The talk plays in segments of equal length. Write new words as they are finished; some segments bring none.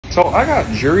So I got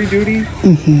jury duty.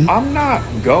 I'm not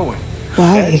going.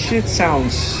 That Why? shit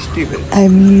sounds stupid. I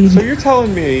mean, So you're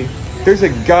telling me there's a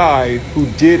guy who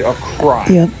did a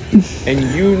crime, yep. and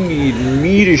you need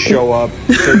me to show up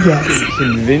so you Yes. can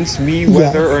convince me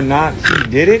whether Yes. or not he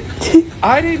did it?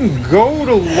 I didn't go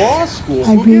to law school.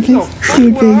 I Who mean, gives a this fuck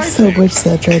dude what makes I so think? much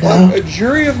sense right Like, now. a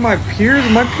jury of my peers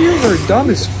are dumb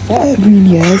as fuck. I mean,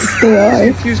 yes, they I'm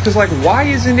are. confused because, like, why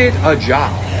isn't it a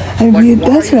job? I Like, mean, why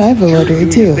that's what is I've been jury wondering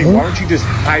duty a thing? too. Why don't you just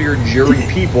hire jury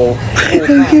people full Like,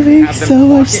 time, it makes have them so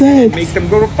much clock in and sense. make them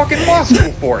go to fucking law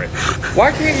school for it?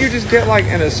 Why can't you just get like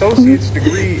an associate's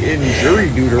degree in jury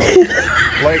duty?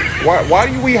 Like, why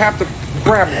do we have to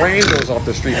grab randos off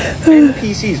the street?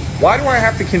 NPCs. Why do I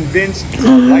have to convince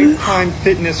a Lifetime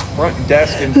Fitness front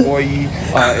desk employee,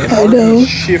 an I know. RV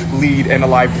shift lead, and a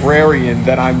librarian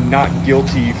that I'm not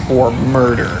guilty for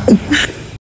murder?